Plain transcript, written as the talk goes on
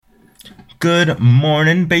Good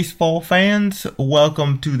morning, baseball fans.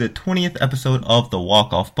 Welcome to the 20th episode of the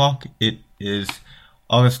Walk-Off Balk. It is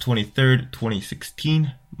August 23rd,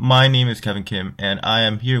 2016. My name is Kevin Kim, and I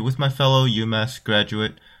am here with my fellow UMass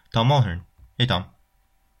graduate, Tom Mulhern. Hey, Tom.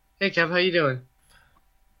 Hey, Kev. How you doing?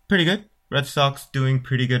 Pretty good. Red Sox doing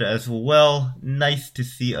pretty good as well. Nice to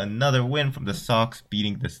see another win from the Sox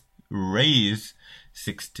beating the Rays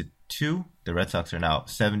 6-2. The Red Sox are now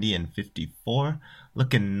 70-54.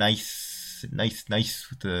 Looking nice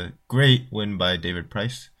with a great win by David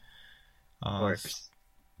Price. Of course.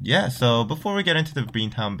 Yeah, so before we get into the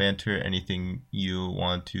Beantown banter, anything you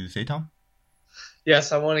want to say, Tom?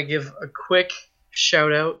 Yes, I want to give a quick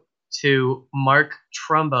shout out to Mark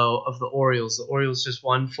Trumbo of the Orioles. The Orioles just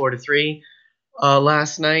won 4-3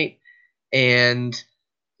 last night, and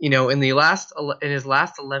in his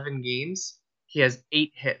last 11 games, he has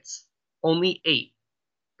 8 hits, only 8,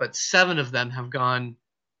 but 7 of them have gone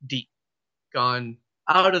deep, gone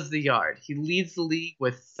out of the yard. He leads the league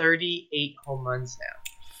with 38 home runs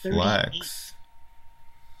now. Flex.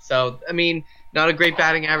 So, not a great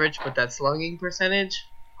batting average, but that slugging percentage,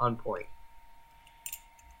 on point.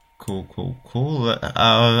 Cool.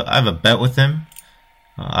 I have a bet with him.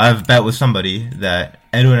 I have a bet with somebody that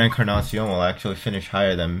Edwin Encarnacion will actually finish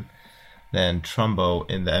higher than Trumbo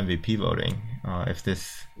in the MVP voting if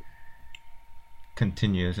this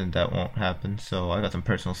continues, and that won't happen. So I got some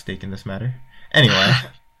personal stake in this matter. Anyway.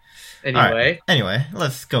 Anyway,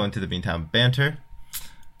 let's go into the Beantown banter.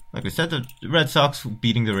 Like we said, the Red Sox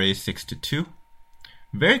beating the Rays 6-2.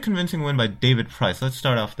 Very convincing win by David Price. Let's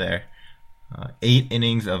start off there. 8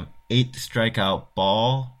 innings of 8 strikeout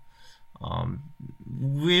ball.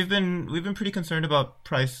 We've been pretty concerned about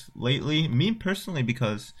Price lately. Me personally,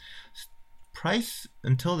 because Price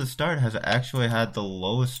until the start has actually had the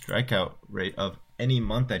lowest strikeout rate of any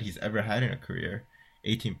month that he's ever had in a career,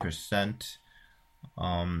 18%.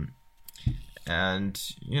 And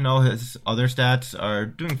his other stats are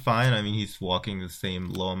doing fine. He's walking the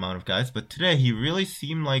same low amount of guys, but today he really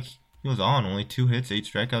seemed like he was on. Only 2 hits, 8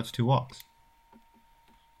 strikeouts, 2 walks.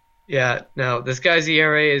 Yeah, no, this guy's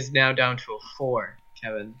ERA is now down to a 4,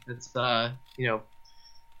 Kevin. It's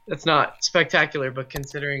that's not spectacular, but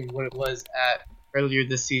considering what it was at earlier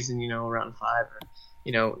this season, around 5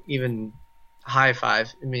 or even high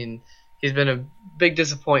 5. He's been a big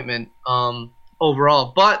disappointment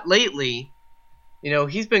overall. But lately,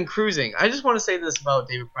 he's been cruising. I just want to say this about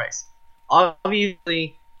David Price.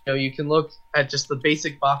 Obviously, you can look at just the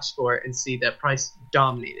basic box score and see that Price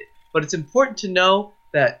dominated. But it's important to know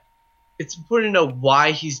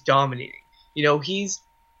why he's dominating. He's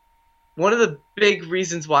one of the big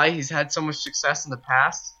reasons why he's had so much success in the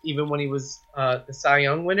past, even when he was the Cy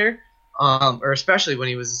Young winner, or especially when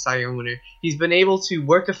he was a Cy Young winner. He's been able to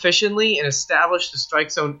work efficiently and establish the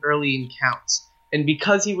strike zone early in counts. And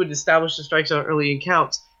because he would establish the strike zone early in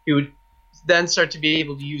counts, he would then start to be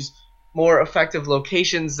able to use more effective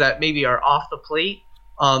locations that maybe are off the plate,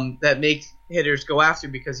 that make hitters go after,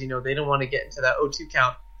 because they don't want to get into that 0-2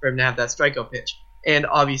 count for him to have that strikeout pitch. And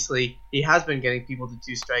obviously, he has been getting people to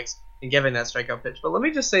 2 strikes and giving that strikeout pitch. But let me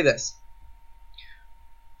just say this.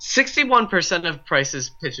 61% of Price's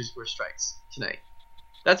pitches were strikes tonight.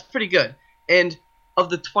 That's pretty good. And of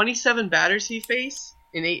the 27 batters he faced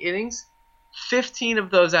in 8 innings, 15 of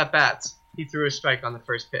those at-bats, he threw a strike on the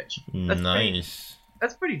first pitch. Nice.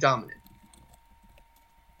 That's pretty dominant.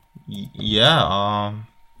 Yeah, I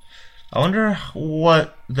wonder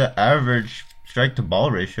what the average strike-to-ball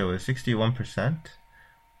ratio is. 61%.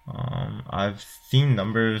 I've seen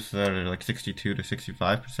numbers that are like 62 to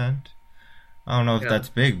 65%. I don't know if that's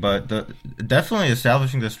big, but definitely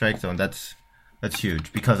establishing the strike zone, that's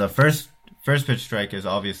huge, because a first pitch strike is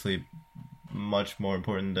obviously much more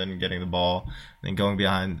important than getting the ball, than going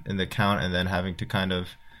behind in the count and then having to kind of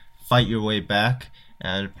fight your way back.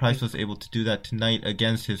 And Price was able to do that tonight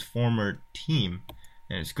against his former team.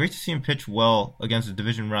 And it's great to see him pitch well against a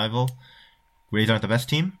division rival. Rays aren't the best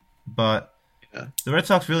team, but the Red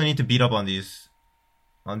Sox really need to beat up on these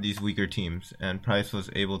weaker teams. And Price was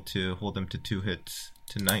able to hold them to 2 hits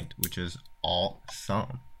tonight, which is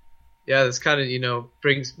awesome. Yeah, this kind of,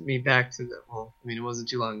 brings me back to it wasn't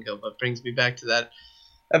too long ago, but brings me back to that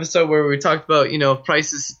episode where we talked about,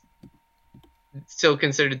 Price is still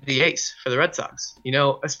considered the ace for the Red Sox.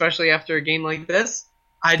 Especially after a game like this.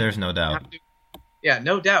 There's no doubt. Yeah,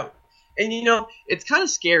 no doubt. And, it's kind of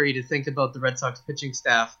scary to think about the Red Sox pitching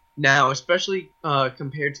staff now, especially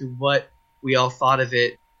compared to what we all thought of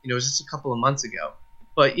it, just a couple of months ago.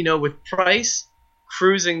 But, with Price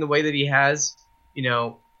cruising the way that he has,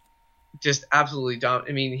 just absolutely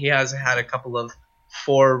he has had a couple of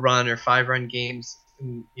 4-run or 5-run games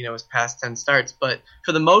in his past 10 starts. But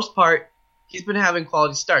for the most part, he's been having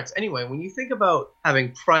quality starts. Anyway, when you think about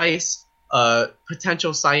having Price,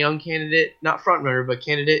 potential Cy Young candidate, not front runner, but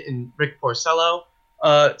candidate in Rick Porcello,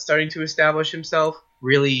 starting to establish himself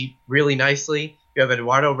really, really nicely. You have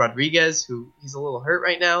Eduardo Rodriguez, who he's a little hurt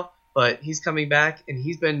right now, but he's coming back, and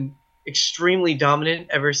he's been extremely dominant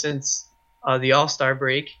ever since the All-Star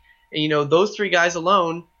break. And, those three guys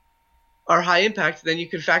alone are high impact. Then you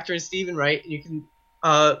can factor in Stephen Wright, and you can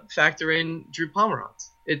factor in Drew Pomeranz.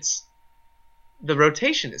 The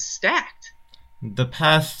rotation is stacked. The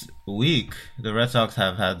past week, the Red Sox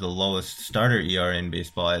have had the lowest starter ERA in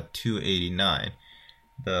baseball at 2.89.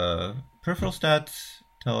 The peripheral stats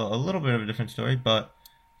tell a little bit of a different story, but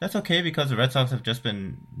that's okay because the Red Sox have just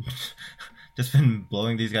been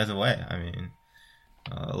blowing these guys away. I mean,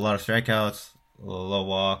 a lot of strikeouts, low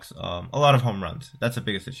walks, a lot of home runs. That's the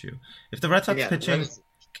biggest issue. If the Red Sox if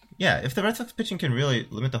the Red Sox pitching can really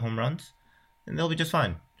limit the home runs, then they'll be just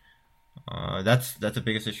fine. That's the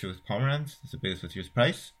biggest issue with Pomeranz. It's the biggest issue with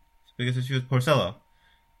Price. It's the biggest issue with Porcello.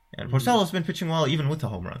 And Porcello's been pitching well even with the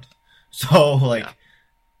home runs. So,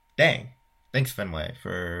 dang. Thanks, Fenway,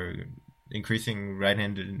 for increasing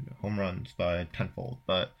right-handed home runs by tenfold.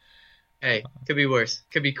 But hey, could be worse.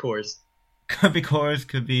 Could be Coors. Could be Coors.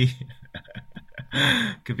 Could be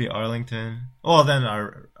could be Arlington. Well, then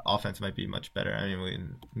our offense might be much better. I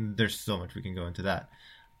mean, there's so much we can go into that.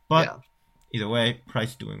 But either way,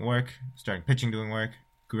 Price doing work, starting pitching doing work.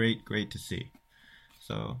 Great to see.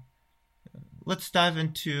 So let's dive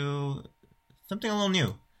into something a little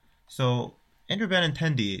new. So Andrew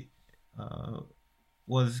Benintendi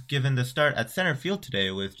was given the start at center field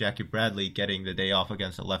today with Jackie Bradley getting the day off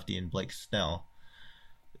against a lefty in Blake Snell.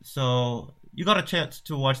 So you got a chance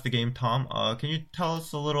to watch the game, Tom. Can you tell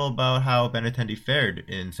us a little about how Benintendi fared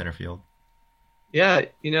in center field? Yeah,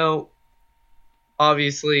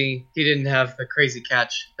 obviously he didn't have the crazy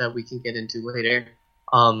catch that we can get into later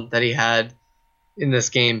that he had in this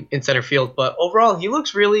game in center field. But overall, he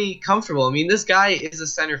looks really comfortable. I mean, this guy is a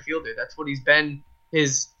center fielder. That's what he's been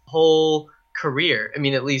his whole career. I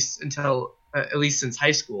mean, at least since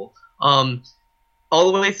high school.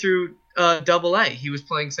 All the way through Double-A, he was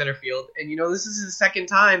playing center field. And, this is his second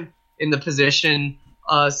time in the position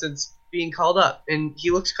since being called up. And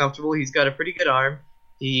he looks comfortable. He's got a pretty good arm.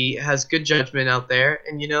 He has good judgment out there.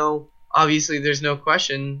 And, obviously there's no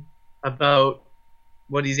question about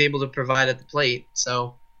what he's able to provide at the plate.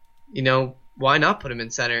 So, why not put him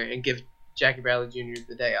in center and give Jackie Bradley Jr.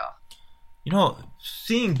 the day off?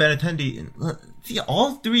 Seeing Benintendi,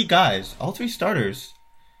 all three starters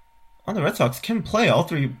on the Red Sox can play all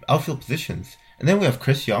three outfield positions. And then we have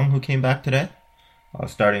Chris Young, who came back today,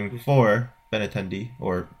 starting for Benintendi,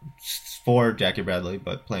 or for Jackie Bradley,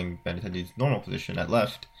 but playing Benintendi's normal position at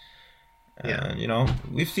left. And,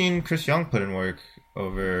 we've seen Chris Young put in work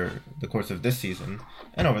over the course of this season,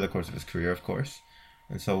 and over the course of his career, of course.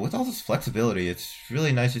 And so with all this flexibility, it's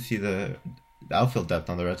really nice to see the outfield depth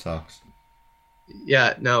on the Red Sox.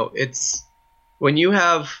 Yeah, no, it's when you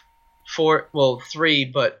have three,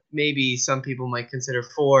 but maybe some people might consider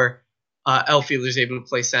four outfielders able to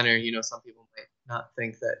play center. Some people might not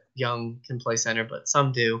think that Young can play center, but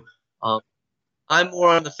some do. I'm more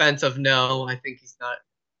on the fence of no, I think he's not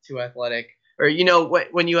too athletic. Or,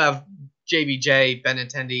 when you have JBJ,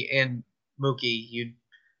 Benintendi, and Mookie, you'd,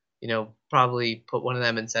 probably put one of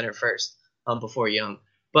them in center first before Young.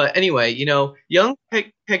 But anyway, Young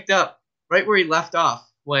picked up right where he left off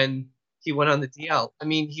when he went on the DL. I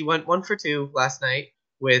mean, he went 1 for 2 last night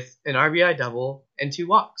with an RBI double and 2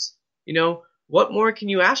 walks. What more can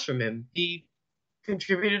you ask from him? He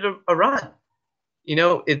contributed a run.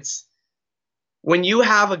 It's when you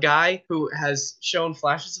have a guy who has shown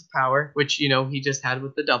flashes of power, which, he just had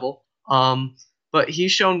with the double, but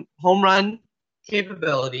he's shown home run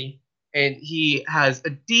capability, and he has a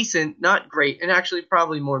decent, not great, and actually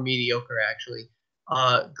probably more mediocre,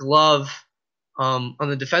 glove on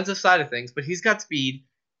the defensive side of things, but he's got speed.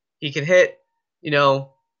 He can hit.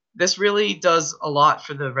 This really does a lot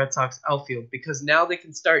for the Red Sox outfield because now they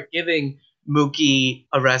can start giving Mookie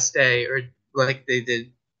a rest day, or like they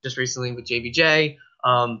did just recently with JBJ.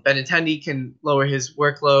 Benintendi can lower his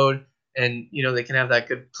workload, and they can have that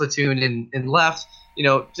good platoon in left.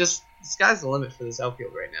 Just the sky's the limit for this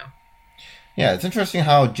outfield right now. Yeah, it's interesting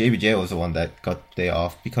how JBJ was the one that got the day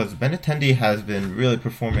off because Benintendi has been really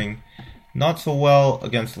performing not so well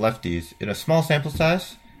against lefties. In a small sample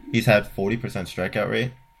size, he's had 40% strikeout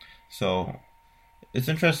rate. So it's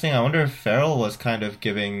interesting. I wonder if Farrell was kind of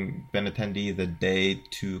giving Benintendi the day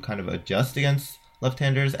to kind of adjust against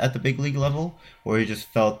left-handers at the big league level, or he just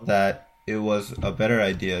felt that it was a better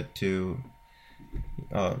idea to,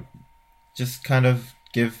 uh, just kind of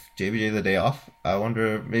give JBJ the day off. I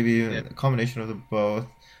wonder maybe Yeah. a combination of the both.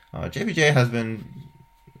 JBJ has been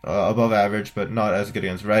above average, but not as good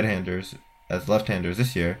against right-handers as left-handers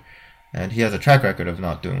this year, and he has a track record of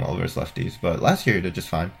not doing well versus lefties. But last year he did just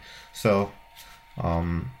fine. So,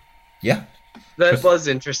 yeah, That Chris, was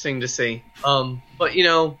interesting to see. But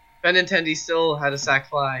Benintendi still had a sac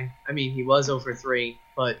fly. I mean, he was over 3,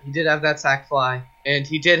 but he did have that sac fly, and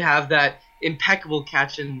he did have that impeccable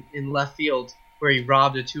catch in left field where he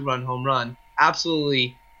robbed a 2-run home run.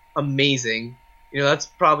 Absolutely amazing. That's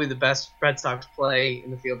probably the best Red Sox play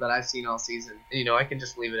in the field that I've seen all season. And, I can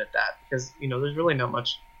just leave it at that because there's really not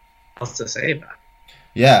much else to say about it.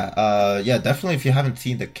 yeah, definitely. If you haven't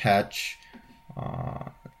seen the catch, uh,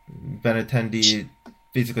 Benintendi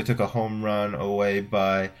basically took a home run away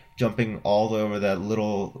by jumping all the way over that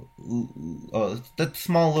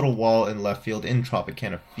small little wall in left field in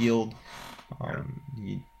Tropicana Field.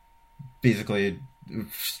 He basically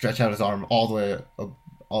stretched out his arm all the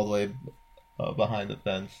way behind the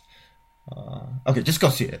fence. Okay, just go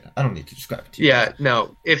see it. I don't need to describe it to you. Yeah,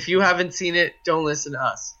 no. If you haven't seen it, don't listen to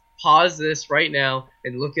us. Pause this right now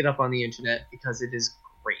and look it up on the internet because it is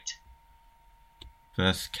great.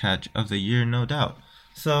 Best catch of the year, no doubt.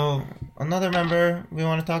 So, another member we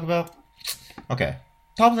want to talk about. Okay,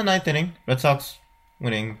 top of the ninth inning, Red Sox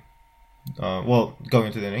winning. Going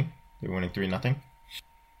into the inning, they're winning 3-0.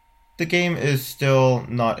 The game is still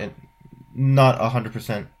not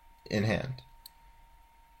 100% in hand.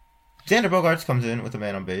 Xander Bogaerts comes in with a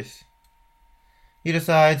man on base. He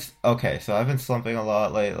decides, okay, so I've been slumping a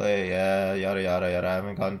lot lately. Yeah, yada yada yada. I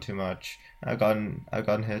haven't gotten too much. I've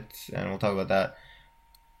gotten hits, and we'll talk about that.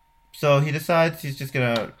 So he decides he's just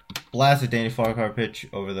gonna blast a Danny Farquhar pitch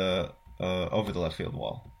over the left field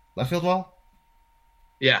wall. Left field wall?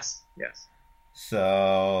 Yes.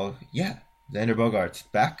 So yeah, Xander Bogaerts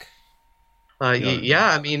back. Yeah,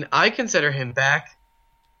 I mean, I consider him back.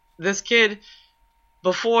 This kid,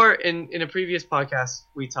 before in a previous podcast,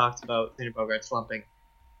 we talked about Xander Bogaerts slumping,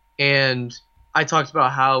 and I talked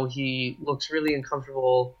about how he looks really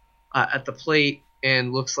uncomfortable at the plate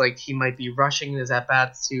and looks like he might be rushing his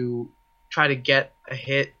at-bats to try to get a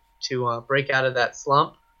hit to break out of that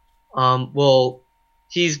slump. Well,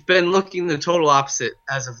 he's been looking the total opposite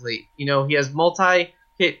as of late. He has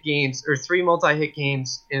multi-hit games or 3 multi-hit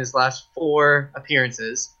games in his last 4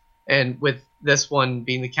 appearances, and with this one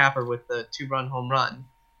being the capper with the 2-run home run.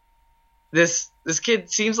 This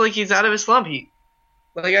kid seems like he's out of his slump.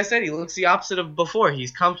 Like I said, he looks the opposite of before.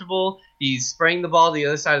 He's comfortable. He's spraying the ball to the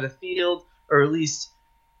other side of the field, or at least,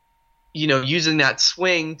 using that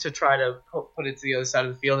swing to try to put it to the other side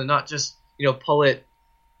of the field and not just, pull it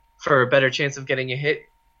for a better chance of getting a hit.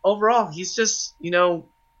 Overall, he's just,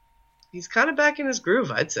 he's kind of back in his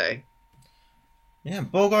groove, I'd say. Yeah,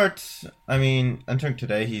 Bogaerts, I mean, entering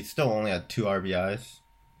today, he still only had 2 RBIs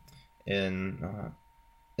in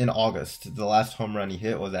August. The last home run he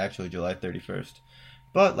hit was actually July 31st.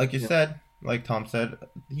 But like you said, like Tom said,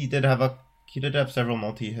 he did have several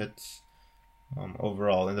multi-hits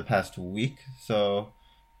overall in the past week. So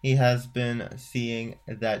he has been seeing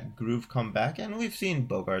that groove come back, and we've seen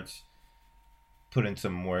Bogaerts put in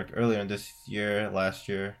some work earlier in this year, last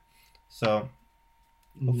year. So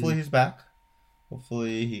hopefully he's back.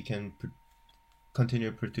 Hopefully he can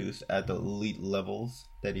continue to produce at the elite levels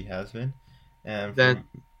that he has been. And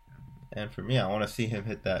for me, I want to see him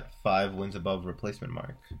hit that 5 wins above replacement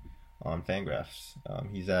mark on Fangraphs.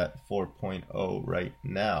 He's at 4.0 right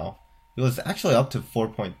now. He was actually up to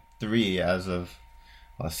 4.3 as of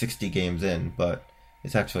 60 games in, but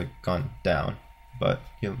it's actually gone down. But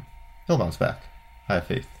he'll bounce back. I have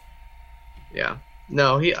faith. Yeah.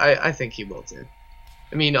 No, I think he will too.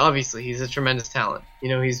 I mean, obviously, he's a tremendous talent.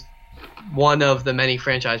 He's one of the many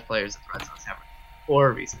franchise players that the Red Sox have for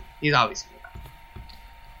a reason. He's obviously that.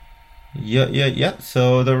 Yeah.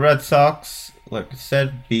 So the Red Sox, like I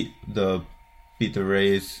said, beat the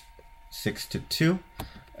Rays 6-2.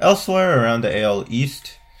 Elsewhere around the AL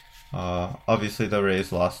East, obviously the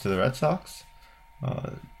Rays lost to the Red Sox.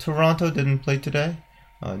 Toronto didn't play today.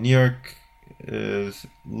 New York is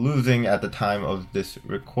losing at the time of this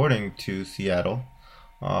recording to Seattle.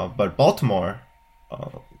 But Baltimore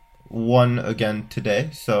won again today,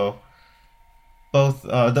 so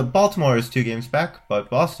the Baltimore is 2 games back, but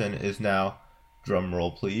Boston is now, drum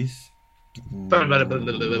roll please,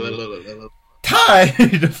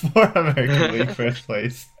 tied for American League first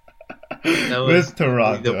place with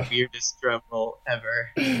Toronto. The weirdest drum roll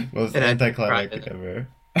ever. Most anticlimactic ever.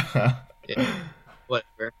 Yeah,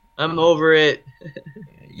 whatever. I'm over it.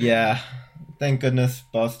 Yeah, thank goodness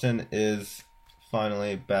Boston is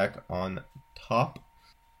finally back on top.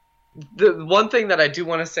 The one thing that I do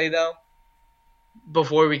want to say though,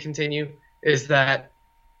 before we continue, is that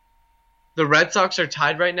the Red Sox are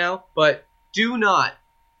tied right now, but do not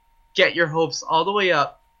get your hopes all the way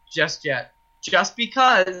up just yet. Just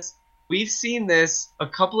because we've seen this a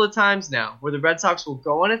couple of times now, where the Red Sox will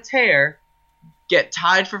go on a tear, get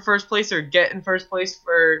tied for first place or get in first place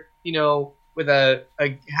for, with a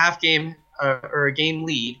half game or a game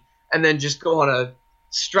lead, and then just go on a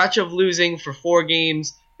stretch of losing for 4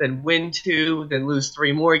 games, then win 2, then lose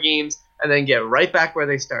 3 more games, and then get right back where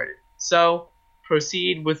they started. So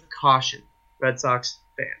proceed with caution, Red Sox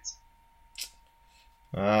fans.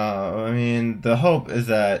 I mean, the hope is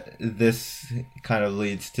that this kind of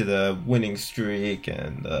leads to the winning streak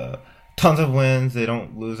and tons of wins. They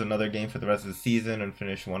don't lose another game for the rest of the season and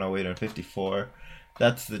finish 108 and 54.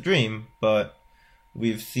 That's the dream, but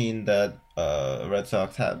we've seen that Red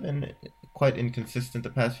Sox have been quite inconsistent the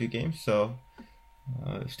past few games. So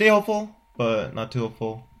stay hopeful, but not too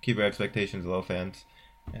hopeful. Keep your expectations low, fans,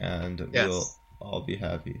 and we'll all be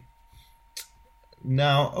happy.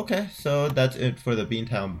 Now, okay, so that's it for the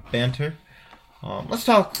Beantown banter. Let's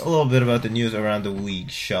talk a little bit about the news around the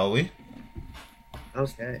league, shall we?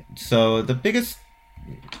 Okay. So definitely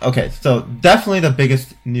the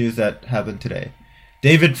biggest news that happened today.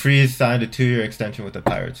 David Freese signed a 2-year extension with the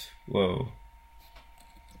Pirates. Whoa.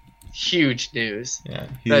 Huge news. Yeah,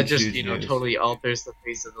 that just, huge news. Totally alters the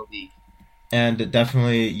face of the league. And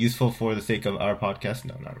definitely useful for the sake of our podcast.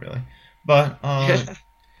 No, not really. But,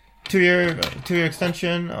 2-year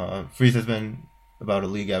extension. Freese has been about a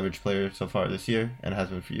league average player so far this year, and has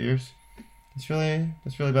been for years. That's really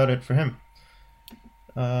about it for him.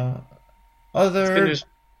 Other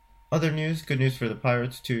news, good news for the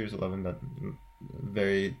Pirates. 2 years, 11. That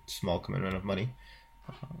very small commitment of money.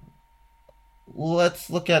 Let's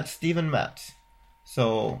look at Steven Matz.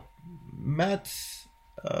 So Matz,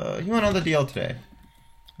 he went on the DL today.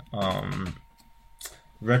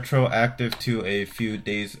 Retroactive to a few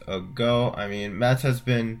days ago. I mean, Matz has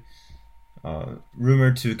been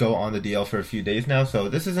rumored to go on the DL for a few days now, so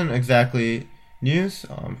this isn't exactly news.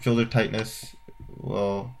 Shoulder tightness,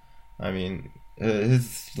 well, I mean,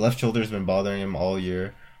 his left shoulder has been bothering him all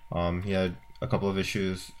year. He had a couple of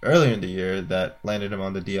issues earlier in the year that landed him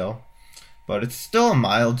on the DL, but it's still a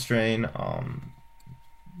mild strain. A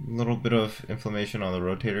little bit of inflammation on the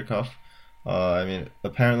rotator cuff. I mean,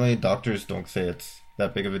 apparently doctors don't say it's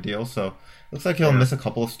that big of a deal, so looks like he'll miss a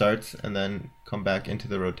couple of starts and then come back into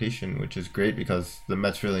the rotation, which is great because the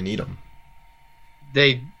Mets really need him.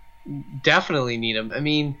 They definitely need him. I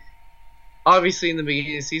mean, obviously in the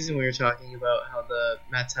beginning of the season we were talking about how the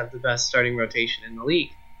Mets have the best starting rotation in the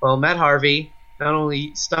league. Well, Matt Harvey not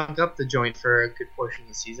only stunk up the joint for a good portion of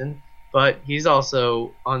the season, but he's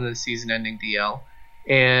also on the season-ending DL.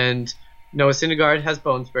 And Noah Syndergaard has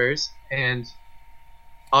bone spurs, and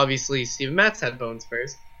obviously Steven Matz had bone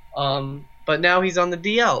spurs. But now he's on the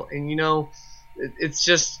DL, and it's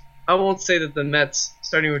just, I won't say that the Mets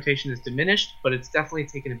starting rotation is diminished, but it's definitely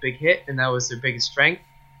taken a big hit, and that was their biggest strength,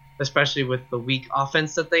 especially with the weak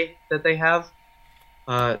offense that they have.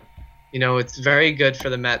 It's very good for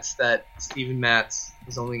the Mets that Steven Matz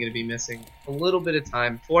is only going to be missing a little bit of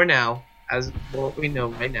time for now, as what we know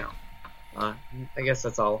right now. I guess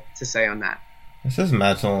that's all to say on that. It says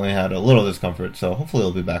Matz only had a little discomfort, so hopefully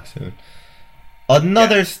he'll be back soon.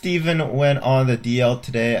 Another Steven went on the DL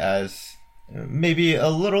today as maybe a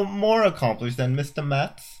little more accomplished than Mr.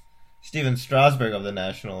 Matz. Steven Strasburg of the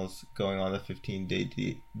Nationals going on the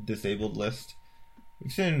 15-day disabled list.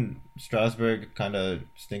 We've seen Strasburg kind of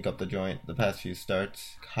stink up the joint the past few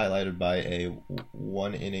starts, highlighted by a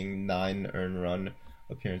 1-inning, 9 earned run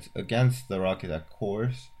appearance against the Rockies at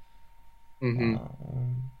Coors.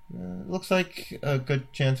 Looks like a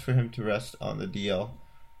good chance for him to rest on the DL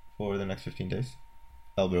for the next 15 days.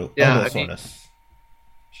 Elbow soreness,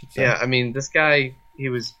 should say. Yeah, I mean, this guy, he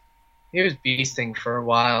was beasting for a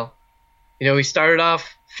while. He started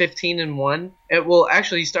off 15-1.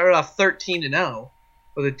 He started off 13-0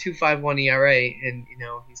 with a 2.51 ERA, and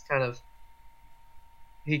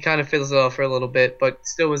he kind of fizzled off for a little bit, but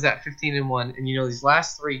still was at 15-1. And these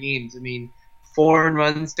last 3 games, I mean, 4 earned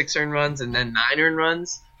runs, 6 earned runs, and then 9 earned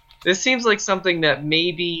runs. This seems like something that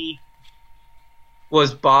maybe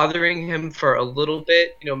was bothering him for a little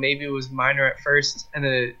bit. Maybe it was minor at first, and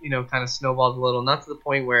then it, kind of snowballed a little. Not to the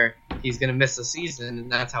point where he's going to miss a season,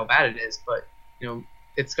 and that's how bad it is. But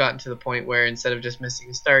it's gotten to the point where instead of just missing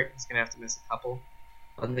a start, he's going to have to miss a couple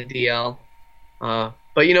on the DL. But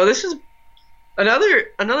this is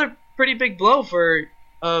another pretty big blow for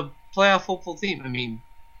a playoff hopeful team. I mean,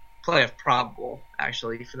 playoff probable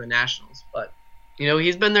actually for the Nationals, but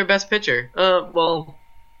he's been their best pitcher.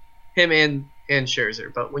 him and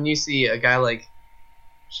Scherzer. But when you see a guy like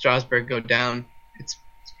Strasburg go down, it's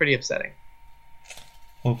pretty upsetting.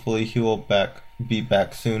 Hopefully he will be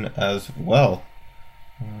back soon as well.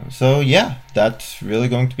 So yeah, that's really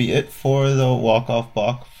going to be it for the walk-off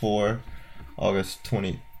block for August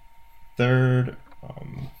 23rd.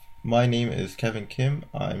 My name is Kevin Kim.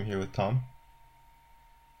 I'm here with Tom.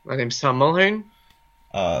 My name's Tom Mulhern.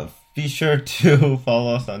 Be sure to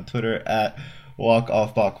follow us on Twitter at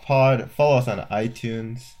WalkOffBlockPod. Follow us on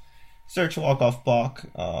iTunes. Search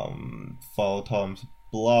WalkOffBlock. Follow Tom's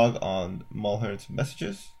blog on Mulhern's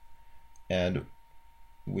Messages. And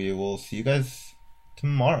we will see you guys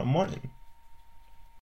tomorrow morning.